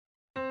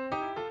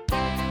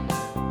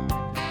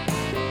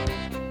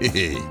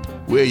Hey,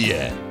 where you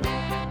at?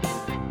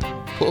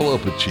 Pull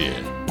up a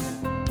chair.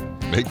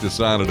 Make the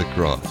sign of the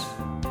cross.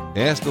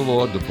 Ask the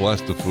Lord to bless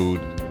the food,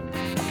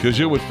 because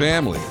you're with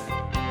family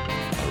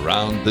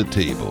around the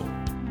table.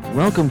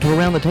 Welcome to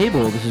Around the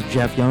Table. This is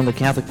Jeff Young, the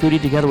Catholic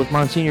foodie, together with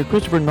Monsignor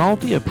Christopher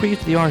Nolte, a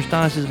priest of the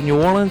Archdiocese of New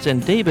Orleans,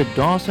 and David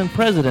Dawson,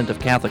 president of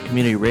Catholic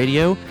Community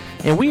Radio.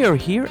 And we are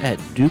here at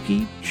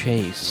Dooky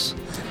Chase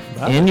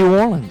in New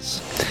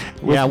Orleans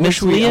with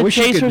Miss Leah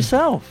Chase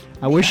herself.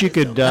 I wish you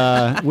could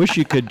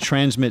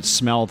transmit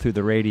smell through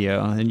the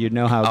radio, and you'd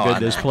know how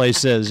good this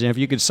place is. And if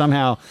you could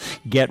somehow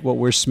get what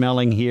we're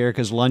smelling here,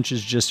 because lunch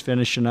is just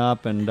finishing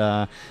up,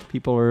 and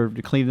people are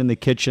cleaning the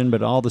kitchen,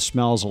 but all the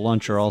smells of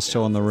lunch are all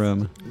still in the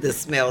room. The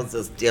smells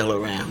are still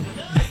around.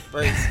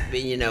 First,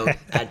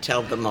 I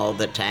tell them all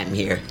the time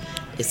here,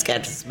 it's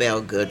got to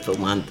smell good for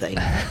one thing.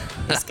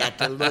 It's got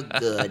to look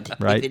good.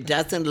 Right. If it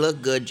doesn't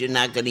look good, you're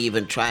not going to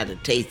even try to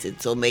taste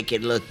it, so make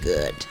it look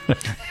good.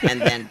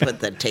 And then put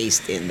the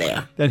taste in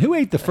there. Then who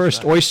ate the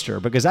first oyster?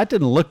 Because that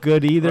didn't look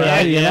good either.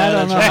 I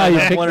don't know how you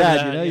pick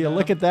that. You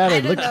look at that.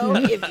 I don't know.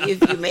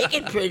 If you make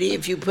it pretty,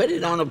 if you put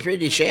it on a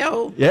pretty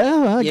shell,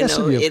 I guess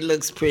it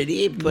looks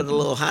pretty. Put a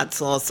little hot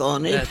sauce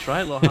on it. That's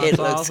right, a little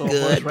hot sauce.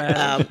 It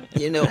looks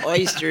good.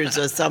 Oysters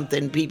are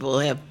something people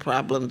have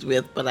problems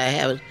with, but I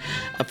have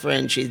a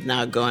friend, she's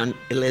now gone,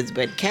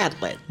 Elizabeth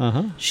Catlett.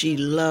 She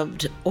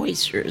loved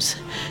oysters.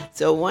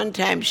 So one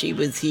time she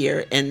was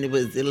here, and it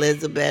was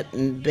Elizabeth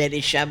and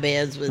Betty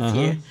Chavez was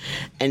here.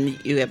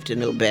 And you have to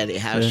know Betty,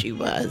 how she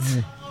was.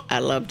 I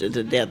loved her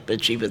to death,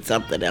 but she was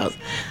something else.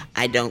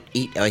 I don't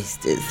eat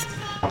oysters.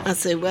 I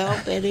said, well,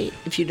 Betty,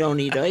 if you don't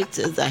eat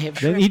oysters, I have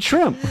shrimp. Then eat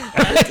shrimp.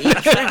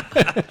 Eat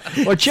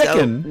shrimp. Or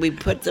chicken. So we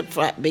put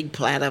the big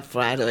platter of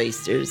fried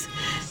oysters,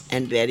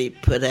 and Betty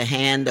put a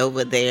hand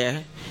over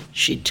there.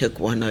 She took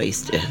one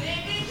oyster.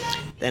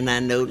 Then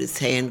I noticed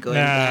hand going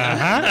down.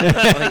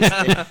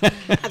 I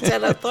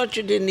said, I thought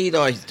you didn't eat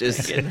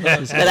oysters.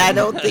 But I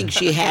don't think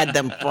she had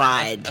them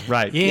fried.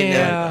 Right.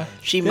 Yeah.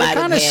 She might have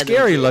kind of had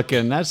scary them.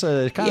 looking. That's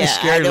a kind of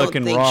scary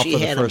looking raw for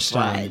the first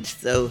time.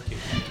 So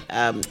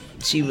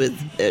she was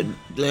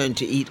learned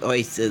to eat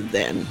oysters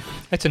then.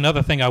 That's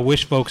another thing I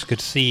wish folks could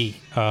see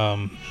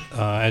in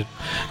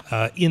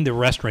the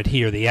restaurant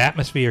here. The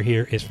atmosphere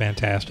here is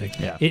fantastic.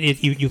 Yeah.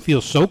 You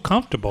feel so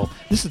comfortable.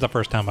 This is the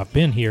first time I've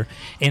been here,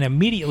 and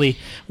immediately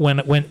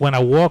when I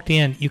walked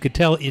in, you could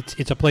tell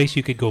it's a place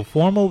you could go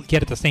formal,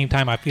 yet at the same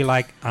time I feel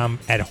like I'm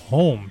at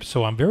home.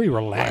 So I'm very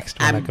relaxed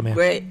when I come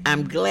in.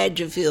 I'm glad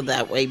you feel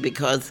that way,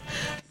 because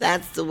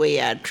that's the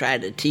way I try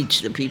to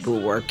teach the people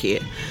who work here.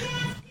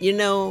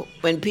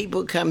 When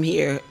people come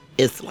here,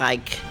 it's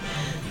like,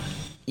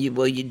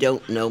 you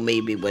don't know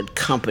maybe what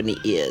company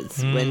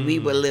is. When we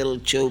were little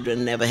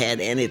children, never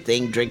had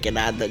anything drinking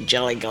out of the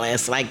jelly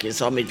glass like you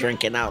saw me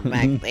drinking out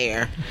back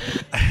there.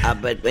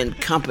 But when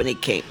company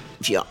came,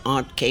 if your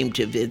aunt came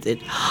to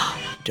visit,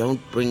 don't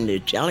bring the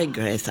jelly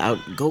glass out.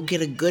 Go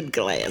get a good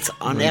glass.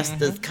 Aunt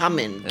Esther's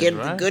coming. Get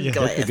the good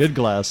glass. The good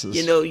glasses.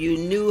 You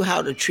knew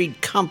how to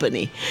treat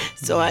company.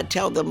 So I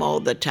tell them all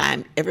the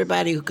time,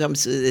 everybody who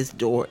comes through this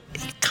door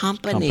is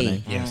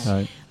company. Yes.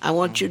 Right. I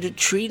want you to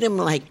treat them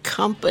like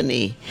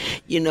company,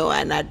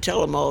 and I tell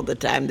them all the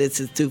time,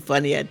 this is too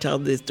funny, I tell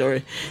this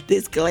story,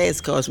 this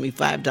glass cost me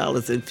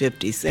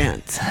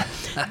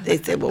 $5.50. They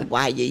said, well,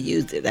 why you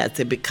use it? I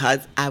said,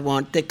 because I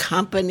want the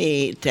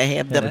company to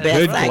have the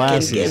best I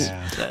can give.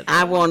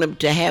 I want them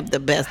to have the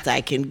best I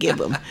can give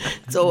them.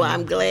 So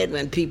I'm glad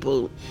when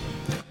people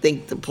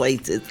think the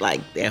place is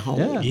like their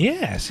home.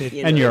 Yeah. Yes.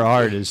 And your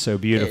art is so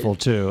beautiful,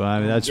 too. I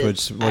mean, that's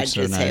what's so nice.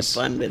 I just have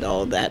fun with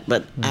all that,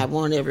 but I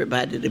want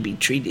everybody to be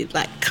treated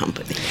like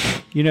company.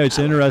 It's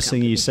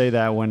interesting you say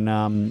that when,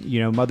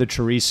 Mother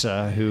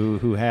Teresa,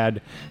 who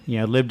had,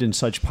 lived in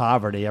such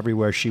poverty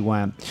everywhere she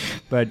went,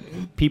 but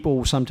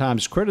people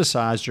sometimes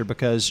criticized her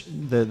because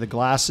the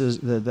glasses,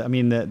 the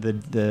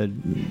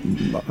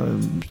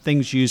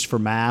things used for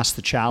Mass,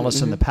 the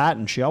chalice and the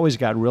paten, she always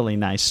got really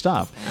nice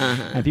stuff.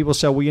 And people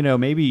said, well,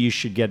 maybe you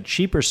should get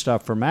cheaper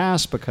stuff for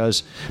Mass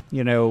because,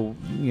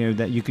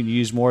 that you can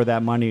use more of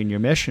that money in your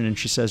mission. And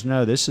she says,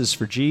 no, this is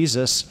for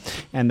Jesus.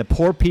 And the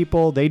poor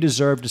people, they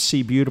deserve to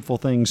see beautiful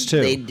things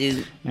too. They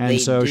do. And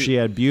she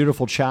had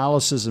beautiful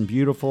chalices and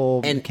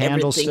beautiful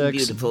candlesticks. Everything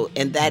beautiful.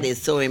 And that is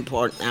so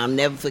important. I'll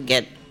never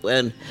forget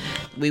when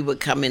we were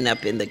coming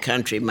up in the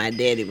country, my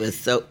daddy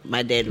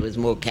was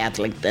more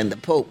Catholic than the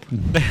Pope.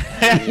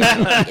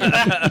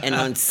 And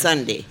on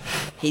Sunday,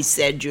 he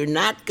said, you're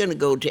not going to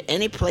go to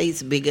any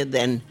place bigger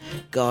than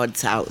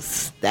God's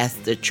house. That's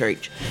the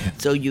church.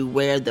 So you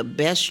wear the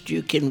best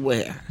you can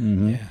wear.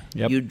 Mm-hmm.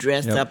 Yep. You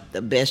dress up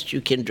the best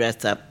you can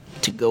dress up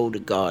to go to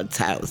God's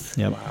house.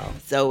 Yep. Wow.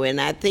 So,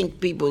 and I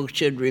think people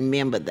should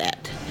remember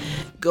that.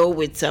 go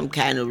with some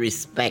kind of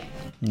respect.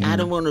 I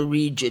don't want to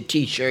read your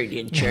T-shirt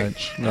in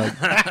church. Right.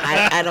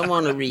 I don't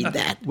want to read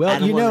that. I Well,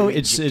 don't you wanna know, read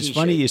it's your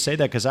funny T-shirt. you say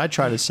that because I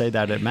try to say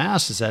that at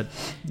Mass is that,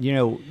 you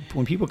know,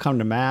 when people come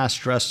to Mass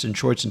dressed in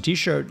shorts and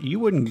T-shirt, you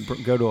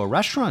wouldn't go to a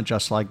restaurant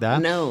just like that.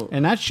 No.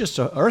 And that's just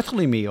an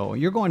earthly meal.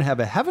 You're going to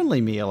have a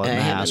heavenly meal at A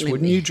Mass. heavenly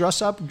Wouldn't meal. you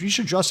dress up? You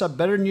should dress up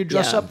better than you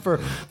dress Yeah. up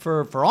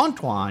for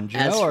Antoine, you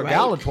That's know, or right.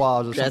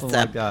 Galatoire's or Dress something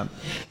like up.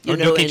 that. You Or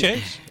know, Dooky and-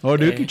 Chase. Or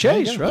Dooky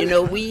Chase, right? You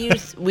know,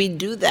 we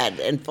do that,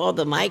 and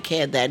Father Mike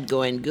had that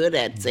going good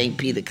at St.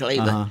 Peter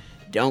Claver.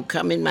 Don't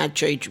come in my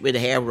church with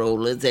hair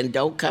rollers, and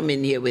don't come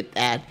in here with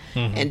that,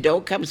 and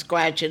don't come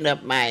scratching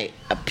up my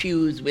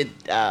pews with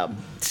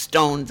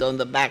stones on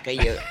the back of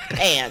your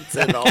pants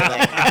and all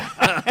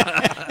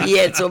that. He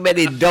had so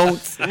many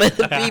don'ts when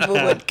the people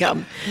would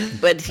come,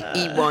 but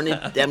he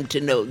wanted them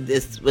to know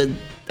this was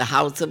the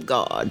house of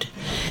God,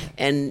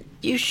 and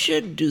you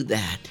should do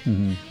that.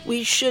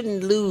 We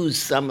shouldn't lose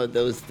some of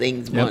those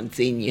things,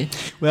 Monsignor.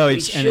 Well, We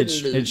it's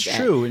shouldn't lose that.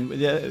 true. And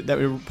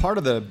that part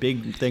of the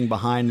big thing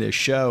behind this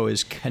show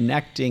is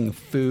connecting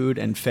food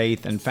and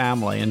faith and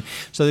family. And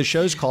so the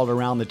show's called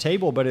Around the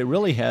Table, but it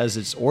really has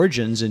its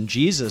origins in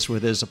Jesus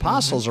with his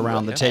apostles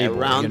around the table.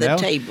 Around you the know?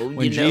 table,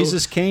 When you know.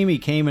 Jesus came, he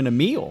came in a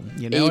meal,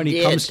 you know, and he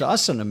did. comes to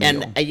us in a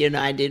meal. And you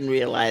know, I didn't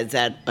realize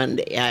that one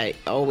day. I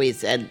always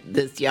said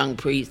this young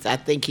priest. I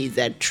think he's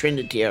at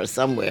Trinity or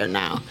somewhere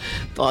now.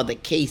 Father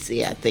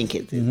Casey, I think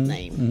is his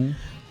name.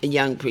 A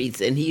young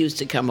priest, and he used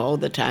to come all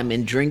the time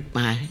and drink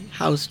my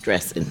house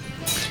dressing.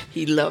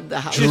 He loved the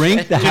house.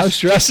 Drink the house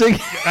dressing?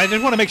 I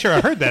just want to make sure I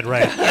heard that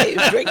right. Yeah,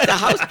 he drink the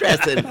house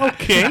dressing.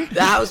 Okay.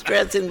 The house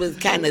dressing was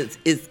kind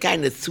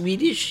of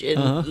Swedish and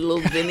a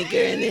little vinegar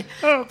in it.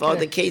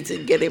 Father Casey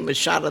would get him a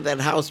shot of that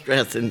house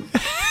dressing.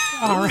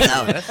 All right.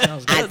 That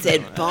sounds good. I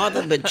said,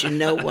 Father, but you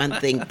know one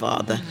thing,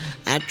 Father,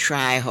 I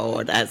try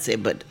hard. I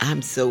said, but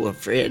I'm so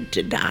afraid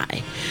to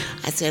die.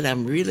 I said,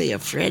 I'm really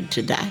afraid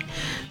to die.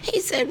 He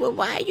said, well,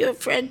 why are you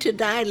afraid to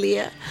die,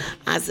 Leah?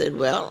 I said,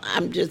 well,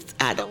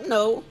 I don't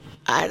know.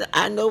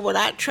 I know what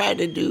I try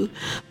to do,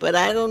 but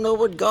I don't know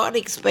what God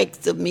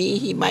expects of me.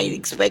 He might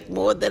expect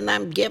more than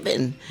I'm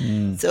given.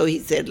 So he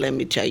said, let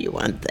me tell you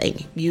one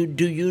thing. You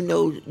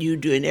know you're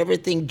doing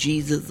everything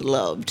Jesus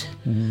loved.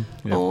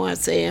 Oh, I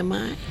say, am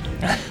I?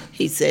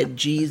 He said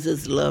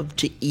Jesus loved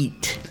to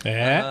eat.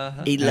 Yeah.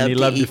 He And loved he to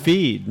loved eat. to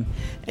feed.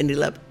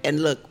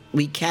 And look,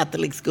 we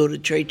Catholics go to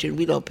church and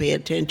we don't pay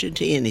attention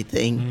to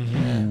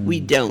anything. We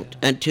don't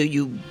until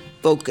you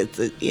focus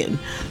it in.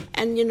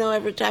 And you know,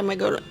 every time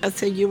I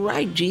say, you're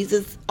right.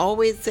 Jesus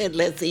always said,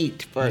 let's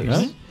eat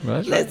first.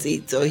 Right. Let's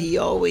eat. So he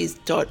always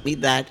taught me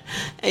that.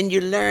 And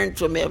you learn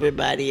from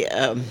everybody.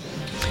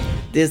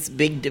 This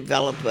big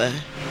developer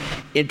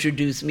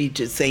introduced me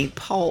to St.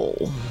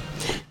 Paul.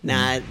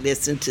 Now, I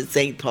listened to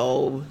St.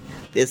 Paul,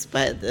 this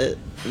by the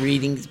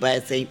readings by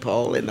St.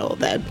 Paul and all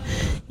that.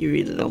 You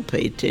really don't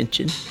pay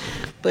attention.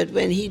 But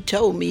when he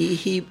told me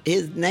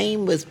his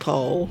name was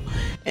Paul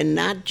and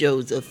not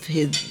Joseph,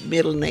 his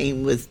middle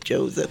name was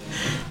Joseph,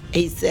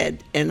 he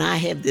said, and I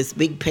have this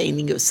big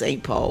painting of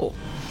St. Paul.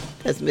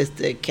 That's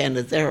Mr.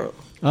 Canizaro.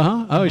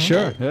 Oh,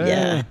 sure.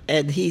 Yeah.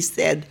 And he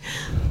said,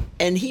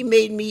 and he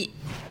made me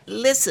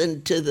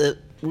listen to the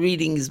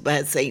readings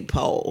by St.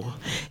 Paul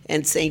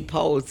and St.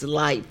 Paul's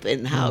life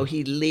and how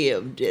he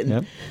lived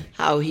and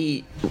how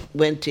he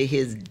went to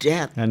his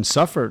death And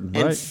suffered,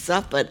 and right.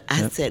 suffered.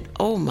 I said,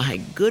 oh my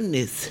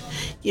goodness,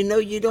 you know,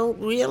 you don't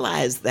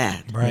realize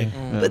that. Right.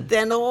 But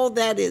then all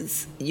that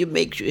is, you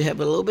make sure you have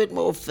a little bit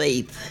more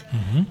faith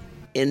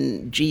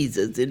in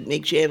Jesus. It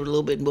makes you have a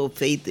little bit more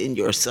faith in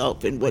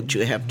yourself and what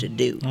you have to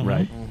do.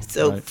 Right.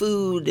 So Right.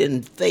 food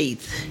and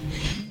faith,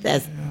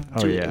 that's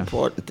two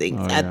important things.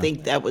 Oh, I yeah.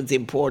 think that was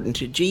important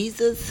to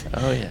Jesus.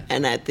 Oh, yeah.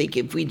 And I think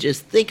if we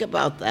just think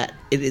about that,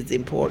 it is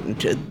important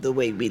to the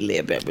way we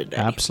live every day.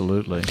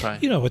 Absolutely.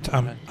 Right. You know,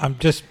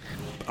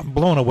 I'm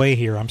blown away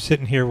here. I'm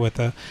sitting here with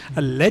a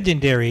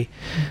legendary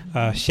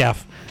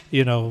chef,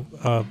 you know,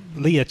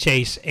 Leah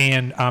Chase,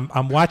 and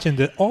I'm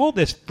watching all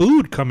this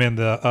food come in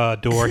the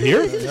door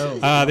here.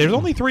 There's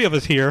only 3 of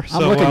us here. So,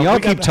 I'm looking. Y'all we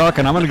got keep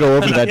talking. I'm going to go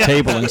over to that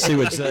table and see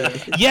what's there.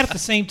 Yet at the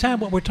same time,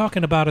 what we're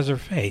talking about is our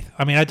faith.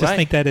 I mean, I just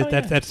Right. think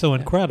that's so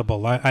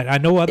incredible. I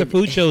know other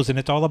food shows and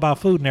it's all about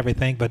food and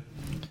everything, but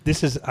I'm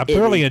It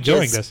thoroughly is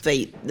enjoying just this.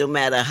 faith, no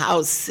matter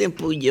how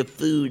simple your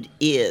food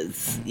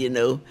is, you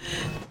know.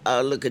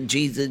 Look at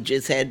Jesus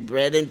just had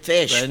bread and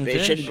fish, Bread and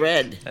fish fish. and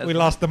bread. We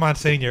lost the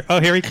Monsignor.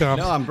 Oh, here he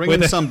comes. No, I'm bringing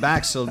With some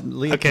back so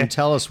Leah Okay. can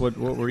tell us what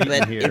we're eating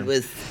But here.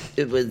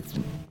 it was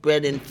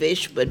bread and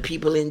fish, but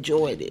people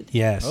enjoyed it.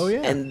 Yes. Oh,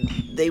 yeah. And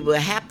they were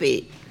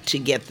happy to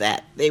get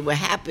that. They were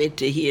happy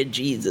to hear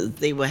Jesus.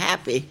 They were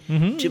happy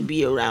to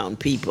be around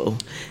people.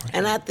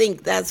 And I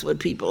think that's what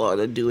people ought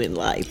to do in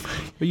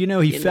life. But you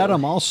know, he you fed know.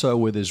 them also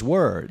with his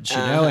words, you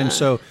know. And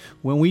so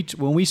when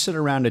we sit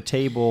around a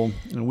table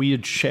and we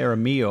share a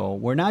meal,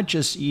 we're not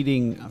just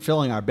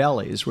filling our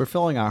bellies. We're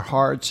filling our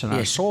hearts and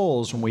our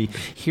souls when we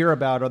hear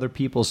about other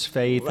people's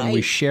faith and we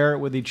Right. share it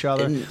with each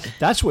other. And-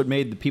 That's what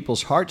made the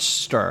people's hearts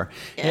stir.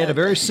 They had a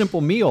very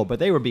simple meal, but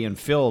they were being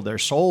filled. Their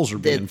souls were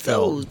being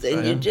filled.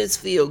 And you just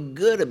feel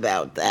good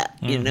about that.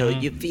 You know,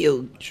 you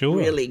feel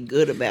really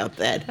good about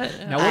that.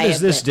 Now, what is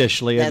this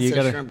dish, Leah? That's You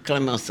gotta... shrimp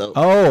clemenceau.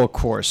 Oh, of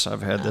course.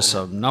 I've had this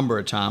a number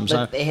of times.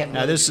 But they have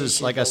Now, this other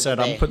is, like I dishes said,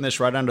 over I'm there. putting this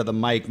right under the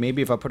mic.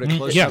 Maybe if I put it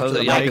closer Yeah. to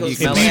the Yeah, mic, go you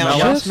smell can it. smell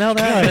Y'all it. smell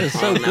that? That is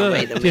so Now, good.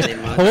 wait a Just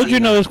minute, hold your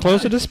nose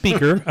close to the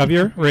speaker of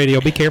your radio.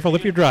 Be careful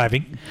if you're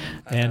driving.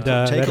 And Take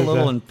that a is,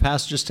 little and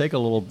just take a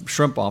little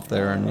shrimp off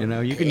there,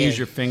 and you can use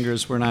your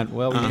fingers. We're not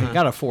we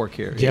got a fork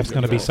here. Jeff's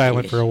going to be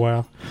silent for a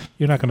while.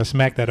 You're not going to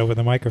smack that over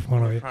the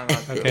microphone, are you?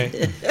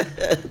 Okay.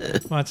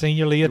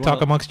 Monsignor, Leah,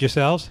 talk amongst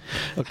yourselves.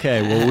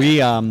 Okay. Well, we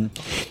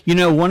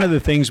one of the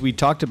things we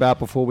talked about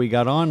before we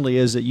got on,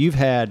 Leah, is that you've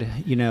had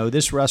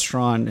this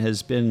restaurant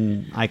has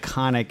been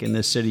iconic in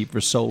this city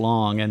for so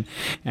long,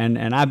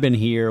 and I've been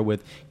here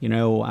with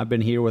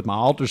my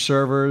altar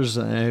servers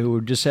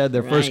who just had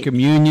their first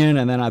communion,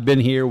 and then I've been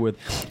here with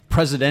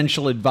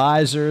presidential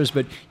advisors.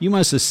 But you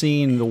must have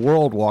seen the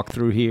world walk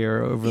through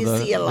here over You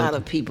see a lot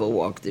of people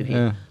walk through here.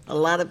 Yeah. A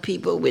lot of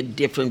people with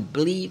different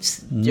beliefs,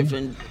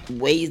 different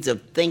ways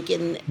of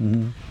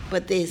thinking,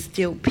 but they're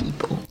still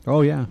people.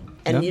 Oh yeah.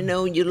 And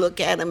Yep. you look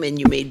at them and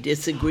you may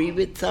disagree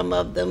with some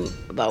of them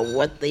about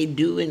what they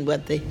do and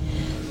what they.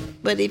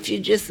 But if you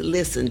just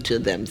listen to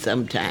them,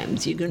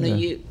 sometimes you're gonna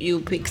you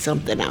pick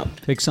something out.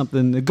 Pick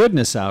something, the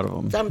goodness out of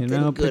them. Something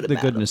pick good the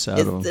about goodness them. out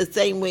of them. It's the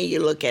same way you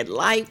look at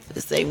life,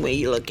 the same way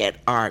you look at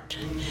art.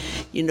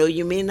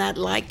 You may not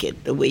like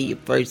it the way you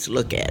first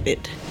look at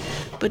it,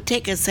 but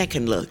take a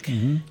second look.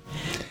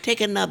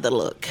 Take another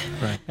look.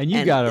 Right. And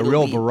you got a it'll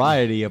real be-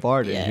 variety of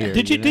art in here.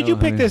 Did you know?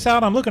 pick this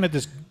out? I'm looking at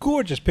this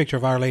gorgeous picture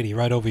of Our Lady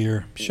right over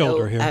your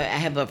shoulder here. I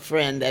have a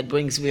friend that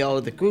brings me all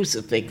the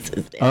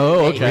crucifixes.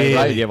 Oh, okay. Really?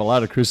 Right. You have a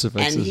lot of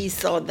crucifixes. And he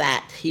saw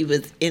that. He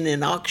was in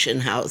an auction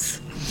house,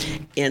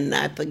 and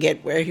I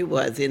forget where he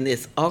was, in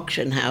this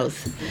auction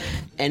house,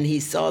 and he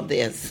saw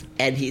this,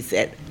 and he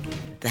said,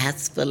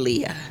 "That's for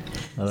Leah."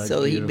 Oh, that's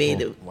So he made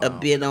beautiful. a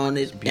bid on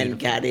it and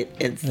got it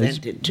and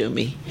sent it to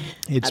me.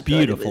 It's I thought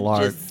beautiful it was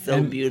art. Just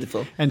so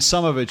beautiful. And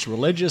some of it's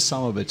religious,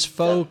 some of it's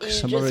folk, You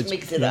some of just it's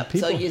mix it up.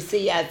 people. So you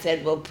see, I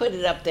said, well, put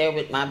it up there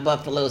with my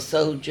Buffalo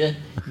Soldier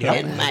Yep.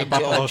 and my The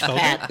Buffalo George Soldier,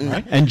 Patton.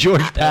 right? and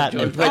George Patton.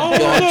 And put Oh, George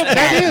look, that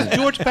Patton. is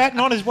George Patton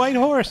on his white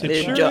horse.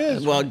 It sure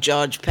is. Well,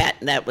 George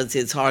Patton, that was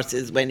his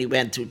horses when he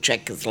went through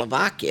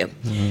Czechoslovakia.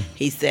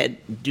 He said,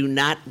 do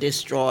not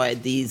destroy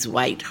these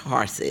white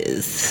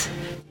horses.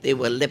 They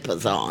were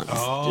Lipizzans.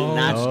 Do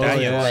not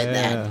destroy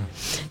that.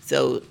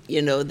 So,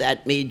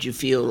 that made you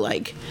feel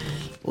like,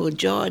 well,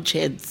 George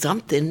had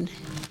something.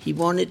 He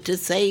wanted to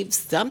save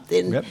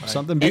something. Yep,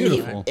 something And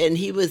beautiful. and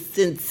he was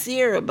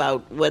sincere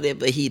about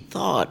whatever he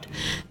thought.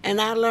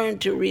 And I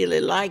learned to really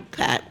like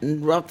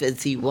Patton, rough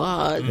as he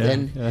was,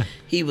 and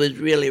he was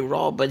really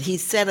raw, but he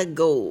set a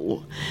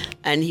goal,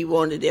 and he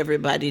wanted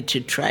everybody to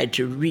try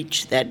to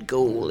reach that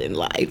goal in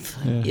life,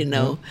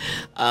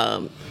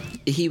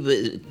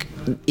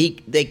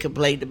 They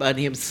complained about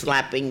him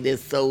slapping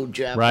this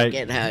soldier. I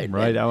forget how it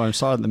Right. went. I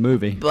saw it in the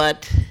movie.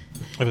 But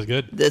It was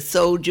good. the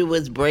soldier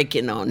was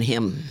breaking on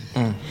him,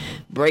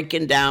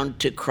 breaking down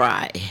to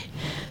cry.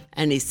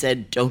 And he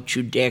said, don't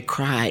you dare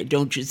cry.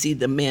 Don't you see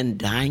the men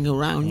dying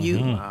around you?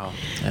 Wow.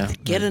 Yeah.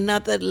 Get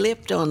another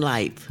lift on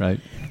life. Right.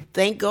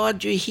 Thank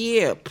God you're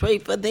here. Pray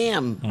for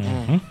them.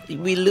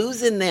 We're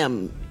losing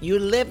them. You're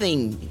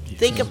living.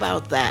 Think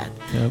about that.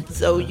 Yep.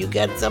 So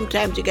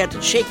sometimes you got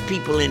to shake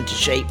people into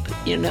shape,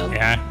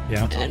 Yeah.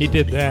 And He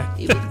did that.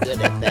 He was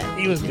good at that.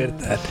 He was good at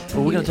that.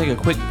 Well, we're going to take a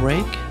quick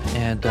break,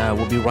 and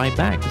we'll be right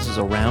back. This is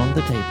Around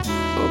the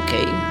Table.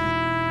 Okay.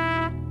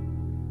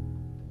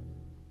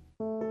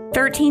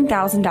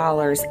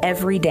 $13,000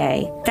 every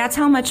day. That's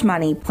how much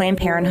money Planned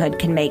Parenthood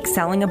can make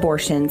selling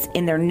abortions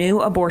in their new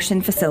abortion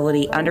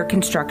facility under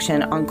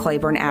construction on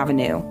Claiborne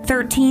Avenue.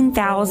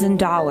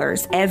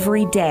 $13,000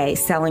 every day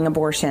selling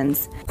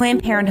abortions.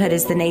 Planned Parenthood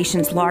is the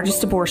nation's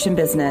largest abortion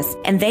business,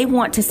 and they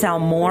want to sell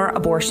more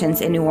abortions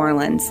in New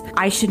Orleans.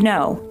 I should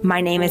know. My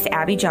name is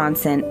Abby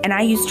Johnson, and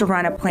I used to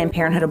run a Planned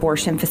Parenthood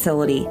abortion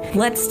facility.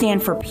 Let's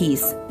stand for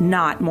peace,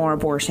 not more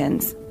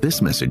abortions.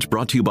 This message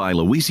brought to you by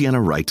Louisiana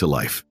Right to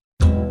Life.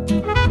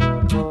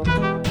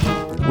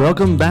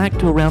 Welcome back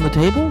to Around the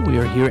Table. We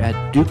are here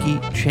at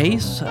Dooky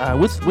Chase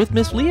with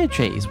Miss Leah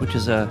Chase, which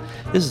is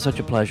this is such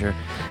a pleasure.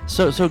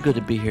 So good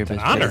to be here, Miss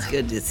honor. Chase. It's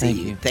good to see Thank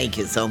you. you. Thank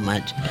you so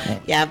much.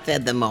 Yeah, I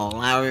fed them all.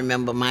 I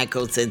remember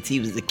Michael since he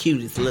was the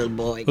cutest little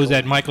boy. Who's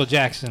that? Michael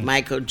Jackson.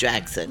 Michael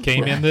Jackson.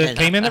 Came in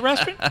the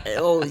restaurant?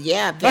 Oh,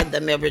 yeah, I fed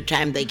them every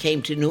time they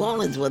came to New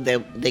Orleans. Well,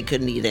 they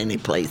couldn't eat any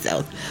place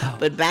else.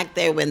 But back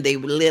there when they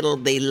were little,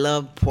 they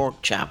loved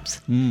pork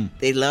chops.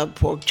 They loved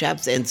pork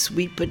chops and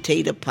sweet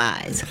potato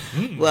pies.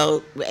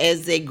 Well,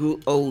 as they grew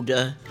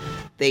older,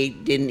 they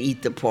didn't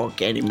eat the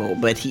pork anymore,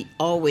 but he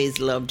always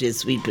loved his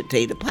sweet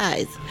potato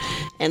pies.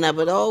 And I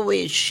would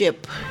always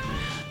ship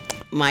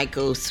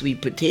Michael's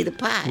sweet potato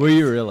pie. Were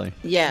you really?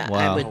 Yeah,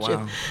 Wow. I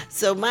would.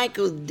 So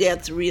Michael's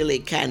death really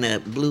kind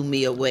of blew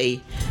me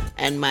away.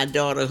 And my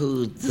daughter,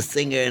 who's the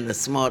singer and a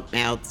smart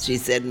mouth, she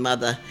said,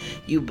 "Mother,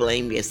 you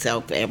blame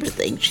yourself for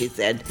everything." She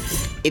said,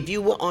 "If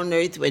you were on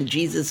earth when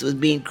Jesus was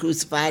being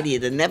crucified,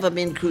 he'd have never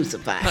been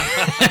crucified."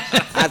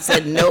 I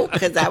said, "No,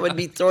 because I would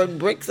be throwing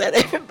bricks at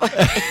everybody."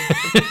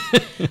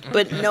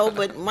 But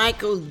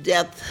Michael's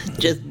death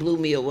just blew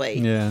me away.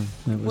 Yeah,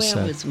 that was Where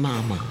sad. was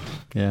Mama?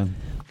 Yeah.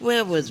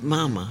 Where was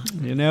Mama?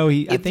 You know,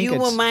 I If think you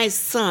it's, were my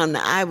son,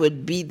 I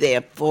would be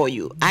there for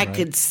you. I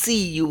could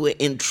see you were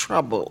in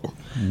trouble.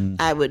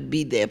 I would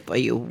be there for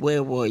you.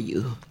 Where were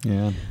you?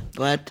 yeah.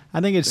 But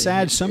I think it's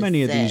sad. So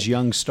many of these sad.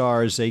 young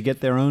stars, they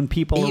get their own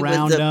people He was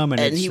around them, and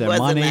it's he their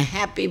wasn't money. a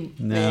happy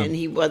man.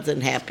 He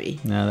wasn't happy.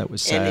 No, that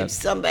was And sad. if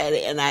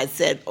somebody, and I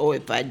said, "Oh,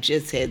 if I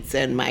just had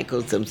sent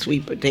Michael some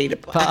sweet potato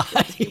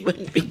pie, he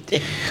wouldn't be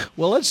dead."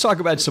 Well, let's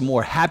talk about some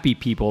more happy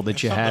people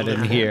that you had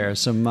in here.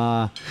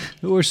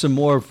 Who are some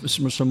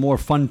more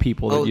fun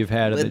people that you've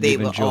had but that they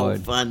you've were all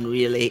enjoyed? fun,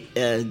 really.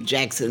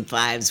 Jackson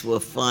 5s were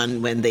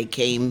fun when they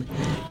came,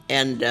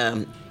 and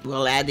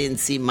well, I didn't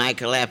see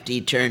Michael after he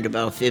turned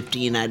about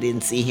 15. I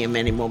didn't see him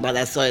anymore, but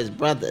I saw his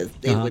brothers.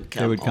 They would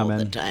come all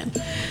the in. time.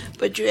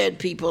 But you had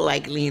people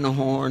like Lena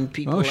Horne,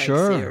 people Oh, like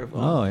sure. Sarah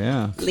Vaughan. Oh,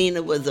 yeah.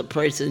 Lena was a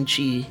person,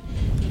 she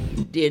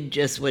did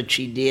just what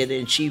she did,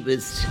 and she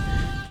was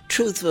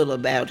truthful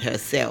about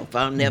herself.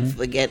 I'll never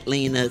forget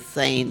Lena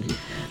saying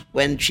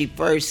when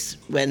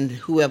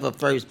whoever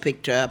first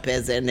picked her up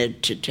as an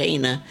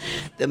entertainer,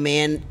 the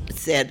man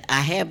said,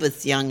 "I have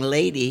this young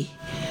lady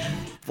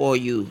for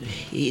you."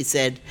 He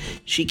said,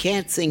 "She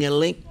can't sing a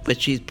lick,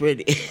 but she's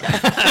pretty."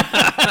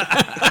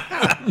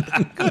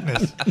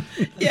 Goodness.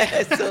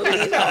 Yeah, so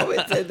Lena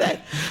always said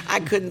that. I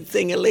couldn't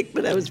sing a lick,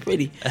 but I was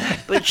pretty.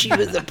 But she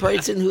was a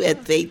person who had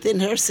faith in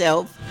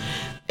herself.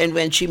 And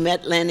when she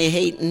met Lenny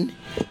Hayton,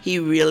 he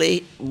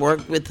really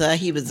worked with her.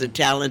 He was a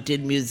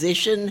talented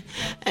musician,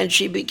 and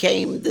she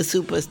became the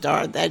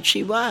superstar that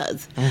she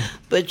was.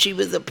 But she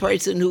was a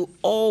person who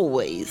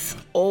always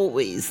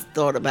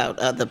thought about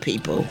other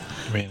people.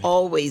 Really?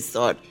 Always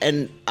thought.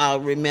 And I'll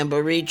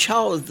remember Ray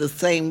Charles the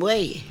same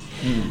way.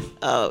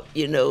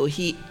 You know,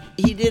 he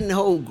didn't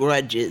hold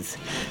grudges.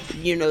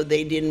 You know,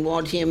 they didn't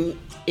want him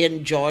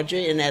in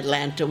Georgia, in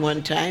Atlanta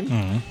one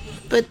time.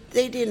 But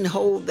they didn't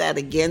hold that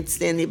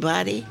against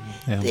anybody.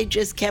 Yeah. They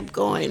just kept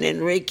going,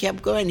 and Ray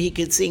kept going. He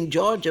could sing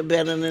Georgia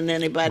better than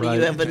anybody Right.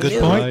 you ever Good knew.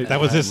 point. Right,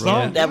 That was his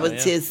right, song. That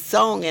was his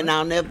song, and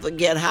I'll never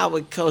forget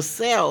Howard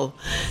Cosell.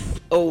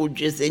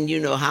 And you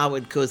know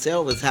Howard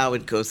Cosell was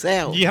Howard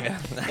Cosell. Yep.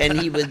 And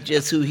he was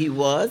just who he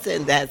was,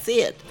 and that's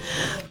it.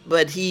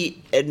 But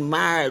he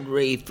admired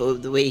Ray for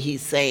the way he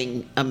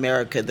sang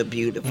America the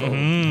Beautiful.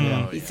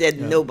 He said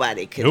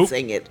nobody could Nope.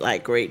 sing it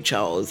like Ray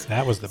Charles.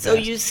 That was the So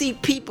best. you see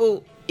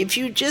people, if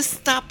you just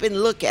stop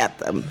and look at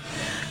them,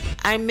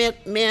 I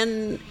met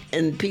men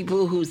and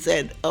people who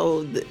said,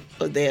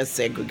 they're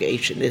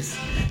segregationists,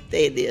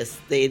 they this,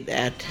 they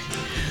that.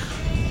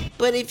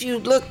 But if you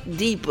look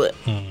deeper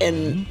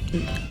and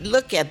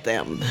look at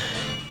them,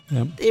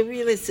 they're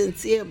really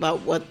sincere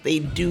about what they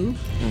do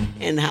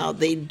and how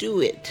they do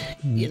it,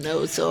 you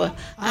know. So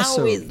I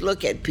always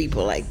look at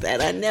people like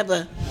that. I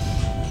never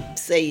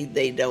say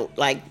they don't.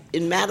 Like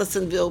in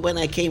Madisonville, when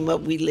I came up,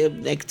 we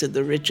lived next to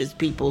the richest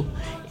people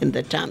in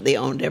the town. They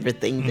owned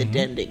everything, the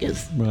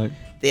Dendigers. Right.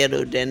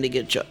 Theodore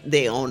Dendiger,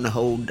 they owned the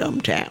whole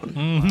dumb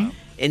town.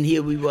 And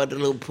here we were, the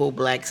little poor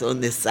blacks on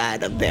this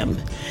side of them.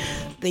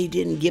 They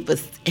didn't give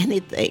us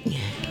anything.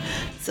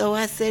 So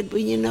I said,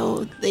 well, you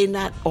know, they're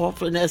not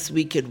offering us.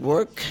 We could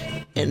work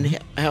and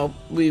help.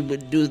 We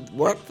would do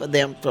work for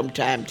them from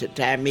time to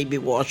time, maybe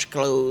wash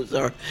clothes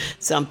or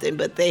something.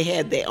 But they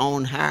had their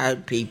own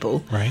hired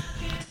people. Right.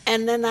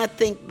 And then I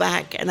think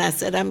back, and I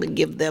said, I'm going to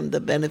give them the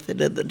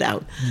benefit of the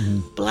doubt.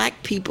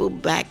 Black people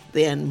back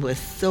then were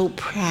so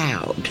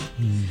proud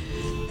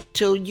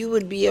till you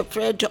would be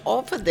afraid to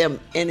offer them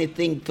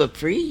anything for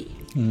free.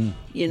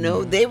 You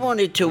know, they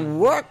wanted to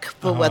work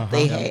for what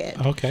they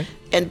had. Okay.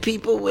 And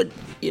people would,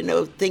 you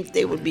know, think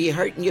they would be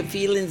hurting your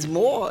feelings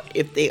more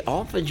if they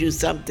offered you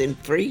something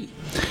free.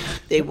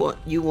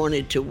 You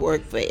wanted to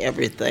work for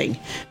everything.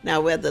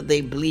 Now, whether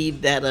they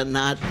believe that or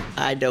not,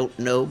 I don't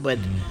know, but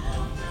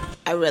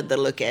I'd rather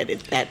look at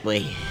it that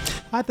way.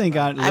 I think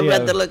I'd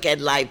rather look at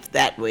life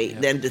that way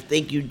than to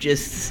think you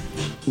just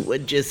were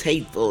just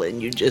hateful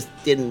and you just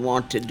didn't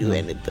want to do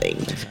anything.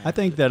 I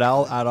think that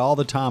out all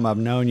the time I've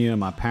known you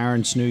and my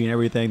parents knew you and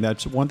everything,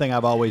 that's one thing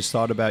I've always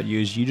thought about you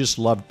is you just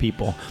love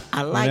people.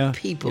 I like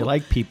people. You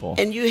like people.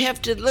 And you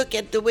have to look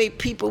at the way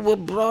people were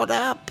brought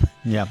up.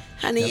 Yeah.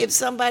 Honey, if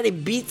somebody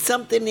beats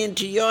something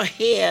into your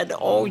head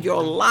all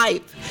your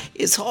life,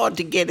 it's hard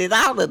to get it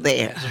out of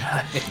there.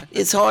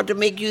 It's hard to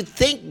make you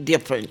think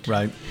different.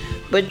 Right.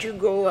 But you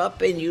grow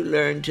up and you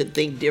learn to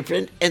think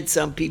different, and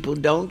some people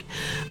don't.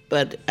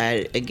 But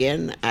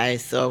I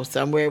saw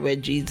somewhere where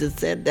Jesus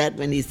said that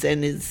when he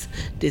sent his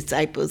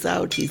disciples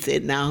out, he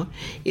said, now,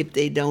 if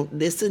they don't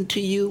listen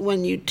to you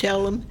when you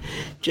tell them,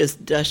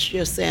 just dust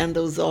your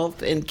sandals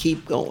off and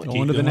keep going.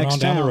 Go on to the next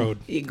down the town. road.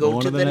 You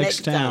go to the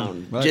next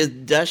town. Right.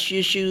 Just dust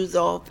your shoes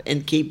off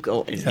and keep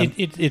going.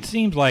 It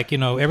seems like,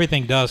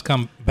 everything does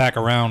come back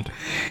around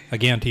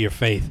again to your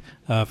faith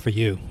for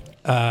you.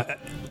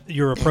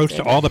 Your approach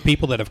to all the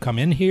people that have come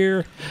in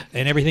here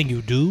and everything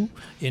you do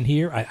in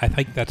here, I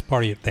think that's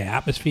part of the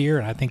atmosphere,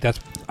 and I think that's,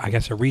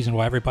 a reason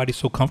why everybody's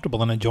so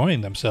comfortable and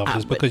enjoying themselves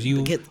is because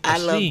I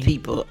love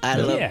people. I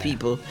love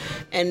people.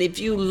 And if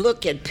you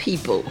look at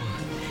people,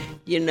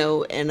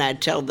 and I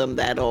tell them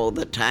that all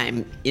the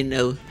time,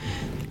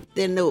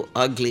 they're no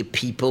ugly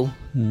people.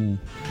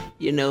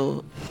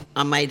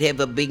 I might have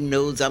a big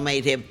nose, I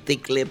might have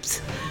thick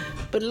lips,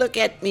 but look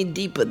at me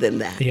deeper than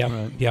that.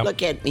 Yeah.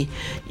 Look at me.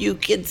 You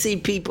can see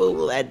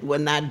people that were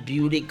not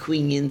beauty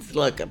queens.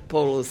 Look at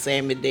Polo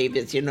Sammy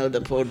Davis.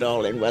 The poor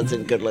darling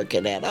wasn't good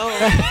looking at all.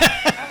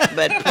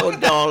 But poor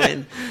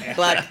darling.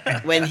 But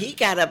when he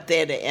got up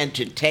there to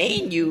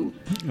entertain you,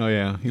 Oh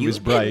yeah, he you was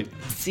bright.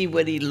 didn't see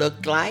what he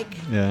looked like.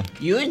 Yeah.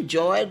 You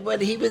enjoyed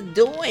what he was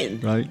doing.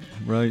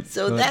 Right.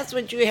 So right. that's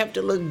what you have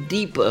to look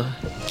deeper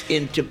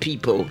into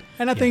people.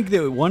 And I think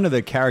that one of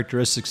the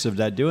characteristics of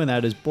doing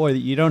that is, boy,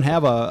 you don't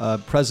have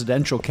a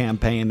presidential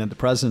campaign that the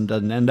president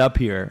doesn't end up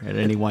here at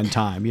any one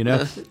time,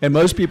 And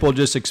most people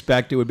just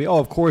expect it would be,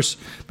 of course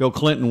Bill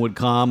Clinton would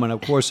come and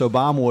of course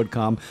Obama would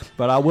come.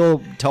 But I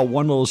will tell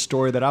one little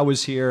story that I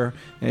was here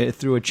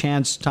through a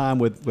chance time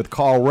with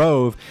Karl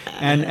Rove,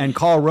 and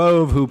Karl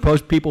Rove, who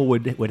most people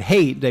would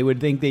hate. They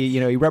would think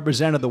he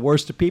represented the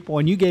worst of people,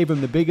 and you gave him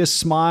the biggest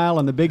smile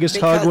and the biggest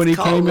hug when he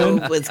came in. Karl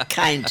Rove was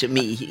kind to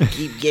me.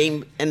 He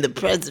gave, and the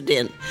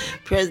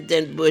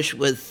President Bush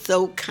was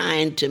so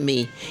kind to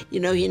me.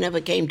 He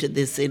never came to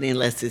this city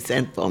unless he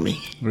sent for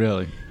me.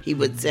 Really? He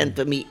would send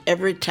for me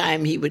every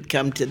time he would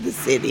come to the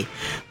city.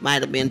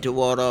 Might have been to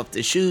ward off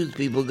the shoes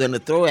people were going to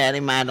throw at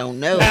him. I don't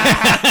know.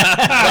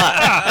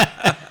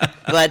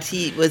 But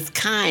he was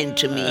kind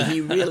to me.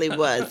 He really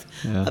was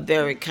a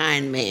very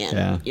kind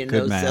man. Yeah,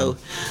 good man. So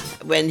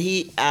when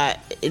he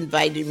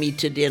invited me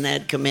to dinner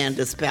at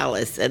Commander's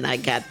Palace, and I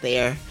got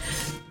there,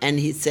 and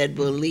he said,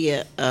 well,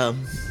 Leah,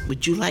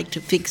 would you like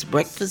to fix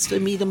breakfast for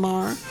me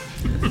tomorrow?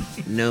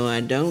 No, I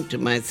don't, to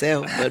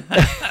myself. But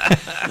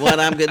what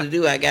I'm going to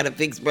do, I got to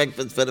fix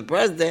breakfast for the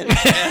president.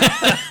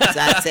 So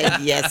I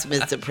said, yes,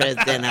 Mr.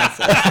 President.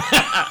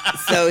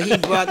 So he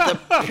brought the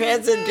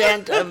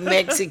president of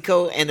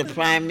Mexico and the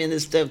prime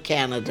minister of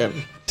Canada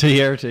to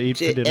eat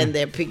for dinner. And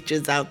their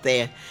pictures out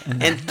there.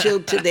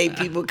 Until today,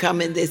 people come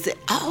and they say,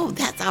 oh,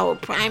 that's our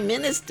prime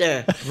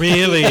minister.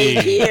 Really? He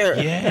ate here.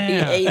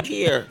 Yeah. He ate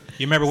here.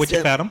 You remember what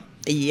you fed them?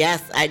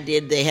 Yes, I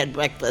did. They had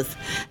breakfast,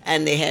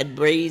 and they had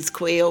braised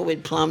quail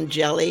with plum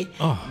jelly,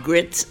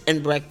 grits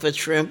and breakfast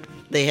shrimp.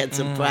 They had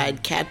some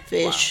fried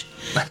catfish.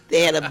 Wow.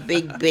 They had a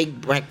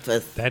big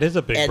breakfast. That is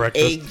a big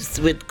breakfast. Eggs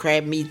with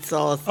crab meat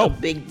sauce, a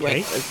big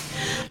breakfast.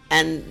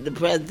 And the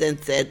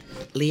president said,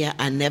 Leah,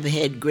 I never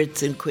had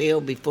grits and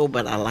quail before,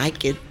 but I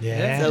like it.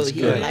 Yeah, so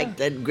he liked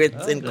that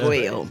grits and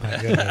quail. My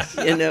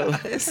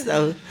goodness.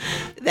 So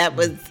that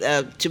was,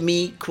 to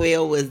me,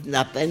 quail was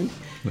nothing.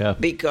 Yeah.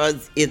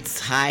 Because it's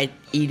high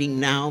eating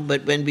now,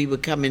 but when we were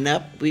coming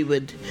up, we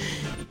would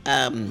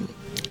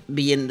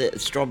be in the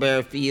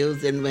strawberry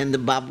fields, and when the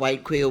bob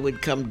white quail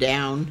would come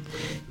down,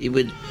 he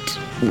would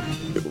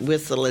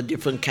whistle a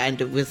different kind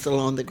of whistle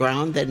on the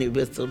ground than he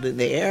whistled in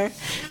the air,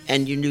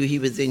 and you knew he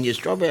was in your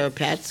strawberry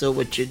patch. So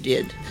what you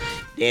did,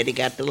 Daddy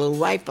got the little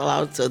rifle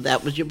out, so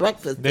that was your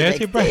breakfast. There's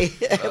your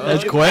breakfast.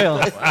 That's quail.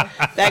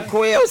 That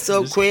quail,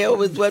 so quail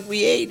was what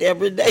we ate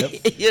every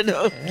day,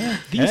 Yeah,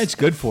 it's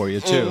good for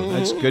you, too.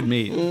 That's good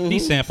meat.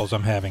 These samples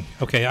I'm having.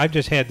 Okay, I've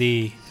just had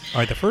the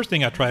first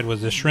thing I tried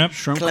was the shrimp.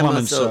 Shrimp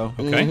clemenceau.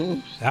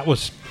 Okay, that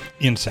was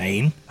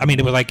insane. I mean,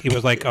 it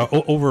was like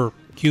over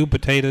cubed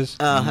potatoes.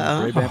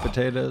 Ray-Ban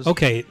potatoes.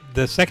 Okay,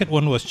 the second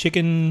one was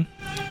chicken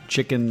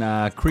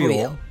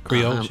Creole.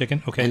 Creole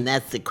chicken. Okay, and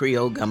that's the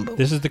Creole gumbo.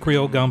 This is the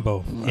Creole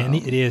gumbo, and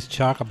it is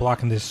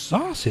chock-a-block, and this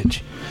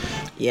sausage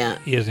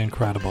is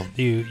incredible.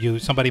 You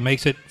somebody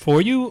makes it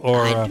for you,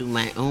 or I do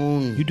my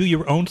own. You do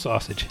your own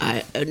sausage.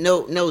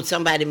 No,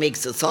 somebody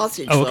makes the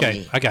sausage for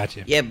me. I got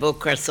you. Yeah, Beau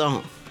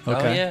Croissant.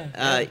 Okay.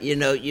 Oh, yeah. You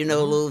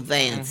know Lil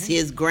Vance.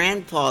 His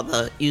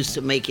grandfather used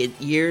to make it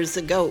years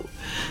ago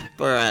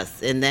for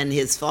us, and then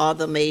his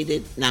father made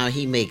it. Now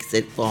he makes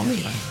it for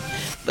me.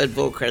 But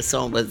Beau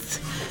Croissant was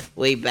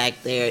way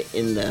back there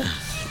in the.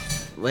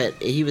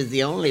 He was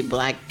the only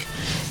black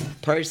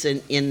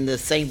person in the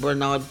St.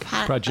 Bernard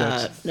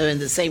Project. In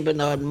the St.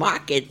 Bernard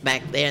Market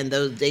back there in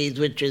those days,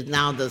 which is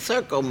now the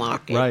Circle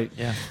Market. Right.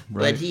 Yeah.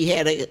 Right. But he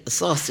had a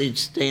sausage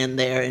stand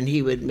there, and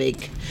he would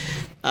make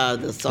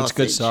the sausage. It's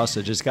good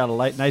sausage. It's got a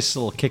nice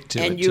little kick to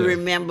it. And you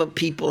remember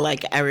people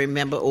like, I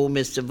remember old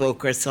Mr. Beau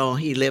Croissant.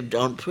 He lived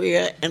on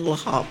Priya and La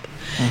Hoppe.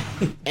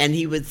 And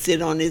he would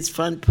sit on his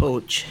front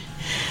porch,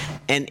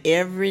 And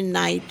every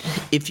night,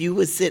 if you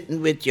were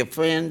sitting with your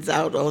friends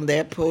out on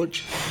their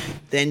porch,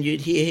 then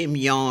you'd hear him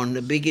yawn,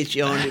 the biggest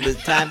yawn. It was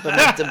time for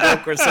Mr.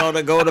 Wilkerson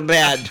to go to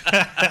bed.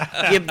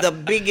 Give the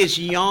biggest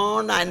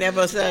yawn. I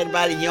never said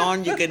anybody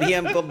yawn. You could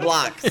hear him for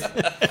blocks.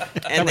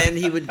 And then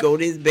he would go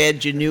to his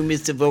bed. You knew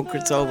Mr.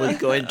 Wilkerson was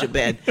going to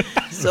bed.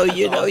 So,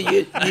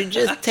 you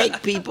just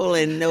take people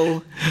and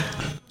know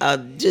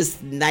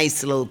just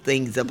nice little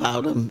things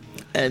about them.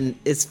 And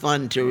it's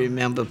fun to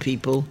remember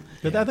people.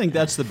 But I think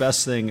that's the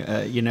best thing,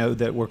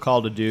 that we're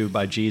called to do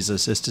by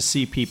Jesus is to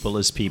see people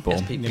as people.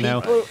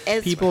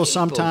 People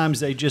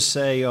sometimes they just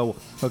say, "Oh,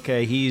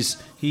 okay, he's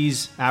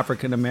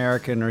African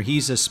American, or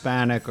he's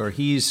Hispanic, or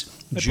he's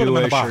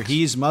Jewish, or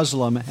he's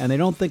Muslim," and they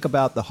don't think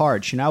about the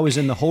hearts. I was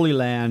in the Holy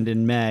Land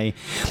in May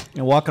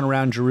and walking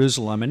around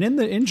Jerusalem, and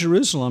in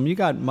Jerusalem you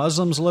got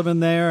Muslims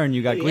living there, and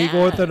you got Greek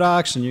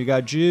Orthodox, and you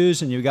got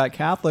Jews, and you got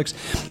Catholics.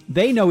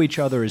 They know each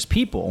other as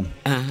people.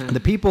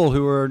 The people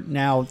who are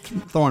now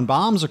throwing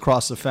bombs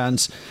across the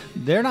fence,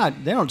 they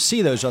don't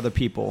see those other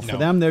people. For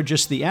them, they're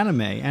just the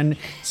enemy. And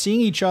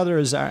seeing each other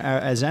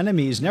as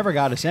enemies never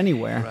got us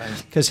anywhere,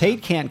 because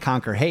hate can't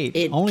conquer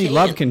hate. Only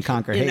love can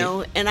conquer hate.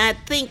 And I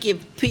think if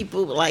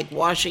people like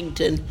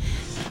Washington,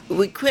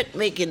 we quit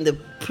making the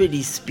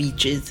pretty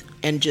speeches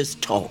and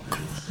just talk.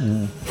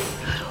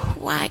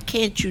 Why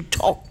can't you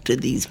talk to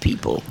these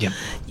people? Yep.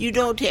 You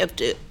don't have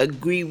to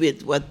agree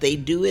with what they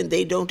do, and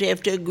they don't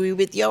have to agree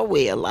with your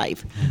way of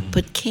life.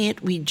 But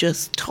can't we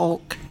just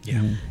talk?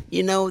 Yeah.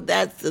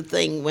 That's the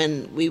thing.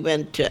 When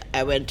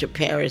I went to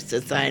Paris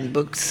to sign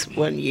books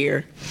one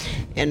year,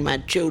 and my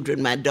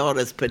children, my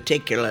daughters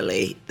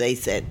particularly, they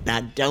said,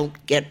 "Now don't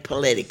get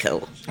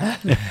political.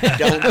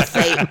 Don't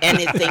say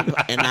anything."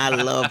 And I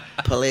love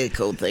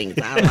political things.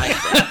 I like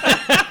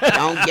that.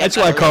 Don't get That's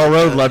why Carl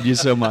Rove loved you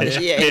so much.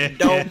 Yeah,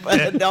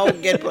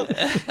 don't get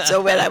political.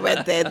 So when I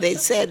went there, they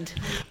said,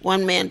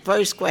 one man,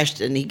 first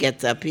question, he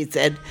gets up, he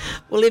said,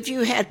 "Well, if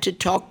you had to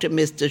talk to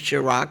Mr.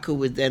 Chirac, who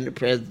was then the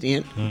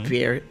president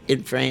here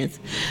in France,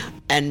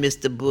 and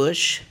Mr.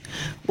 Bush,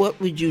 what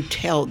would you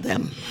tell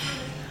them?"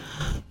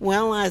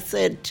 Well, I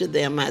said to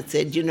them, I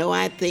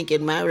think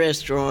in my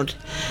restaurant,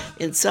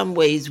 in some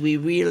ways, we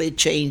really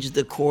changed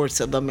the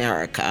course of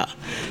America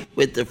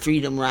with the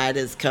Freedom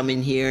Riders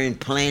coming here and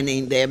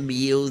planning their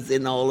meals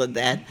and all of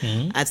that.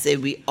 I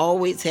said, we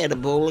always had a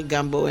bowl of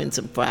gumbo and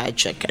some fried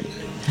chicken.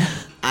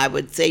 I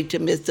would say to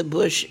Mr.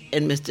 Bush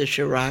and Mr.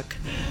 Chirac,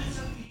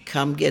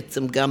 come get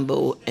some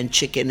gumbo and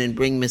chicken and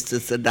bring Mr.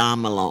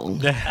 Saddam along.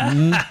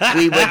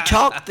 We would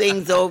talk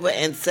things over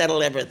and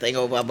settle everything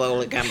over a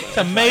bowl of gumbo. It's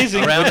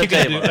amazing. Around the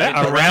table.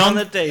 Around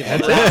the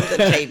table. Around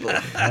the table.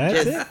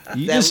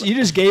 You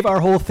just gave our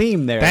whole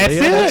theme there. That's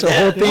Leah. it. That's the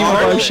whole theme of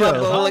our A show.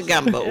 bowl of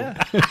gumbo.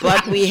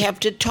 But we have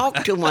to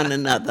talk to one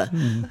another.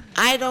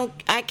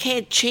 I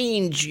can't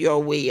change your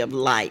way of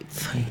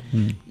life.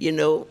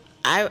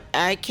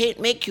 I can't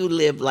make you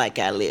live like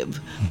I live,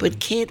 but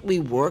can't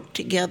we work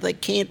together?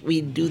 Can't we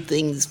do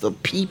things for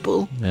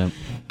people? Yeah.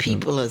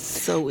 People are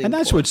so important. And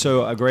that's what's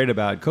so great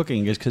about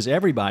cooking is because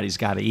everybody's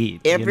got to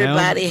eat.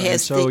 Everybody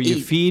has to eat. So you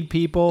eat. feed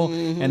people,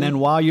 and then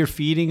while you're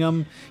feeding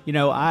them,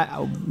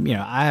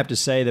 I have to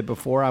say that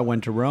before I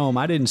went to Rome,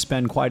 I didn't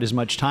spend quite as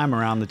much time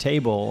around the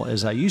table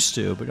as I used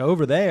to. But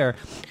over there,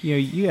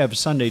 you have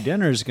Sunday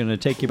dinners going to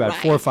take you about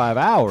 4 or 5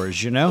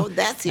 hours. Oh,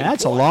 that's and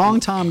that's a important. long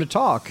time to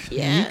talk.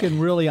 Yeah. You can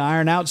really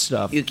iron out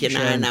stuff. You can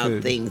sharing iron out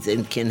food. things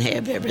and can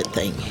have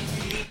everything.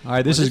 All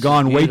right, this has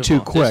gone way too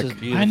quick. This is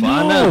beautiful.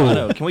 I know. I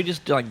know. Can we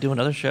just do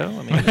another show?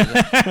 I mean,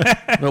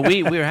 but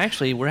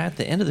we're at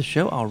the end of the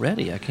show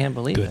already. I can't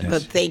believe it.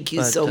 But thank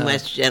you so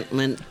much,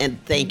 gentlemen,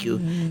 and thank you.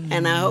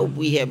 And I hope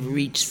we have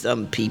reached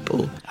some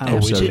people I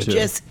hope so, to too.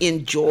 just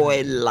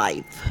enjoy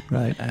life.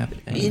 Right.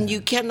 And you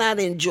cannot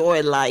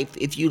enjoy life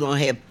if you don't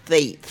have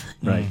faith.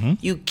 Right.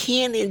 You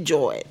can't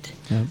enjoy it.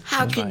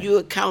 How can you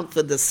account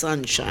for the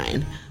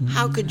sunshine?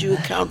 How could you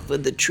account for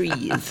the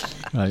trees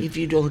Right. if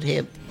you don't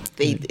have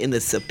faith in a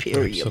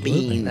superior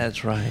being?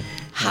 That's right.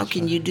 How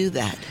can you do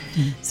that?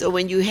 So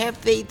when you have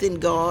faith in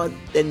God,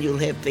 then you'll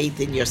have faith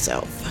in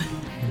yourself.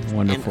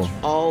 Wonderful.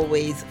 And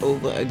always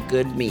over a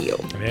good meal.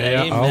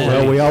 Yeah. Amen.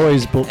 Well, we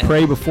always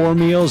pray before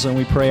meals and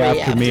we pray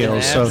after after-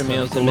 meals. after So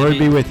meals, the and Lord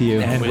maybe- be with you.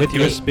 And with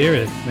your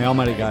spirit. May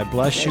Almighty God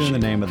bless you in the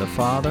name of the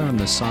Father, and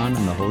the Son,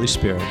 and the Holy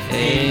Spirit.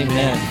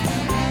 Amen.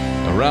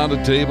 Around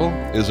the Table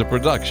is a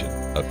production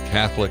of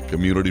Catholic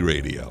Community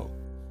Radio.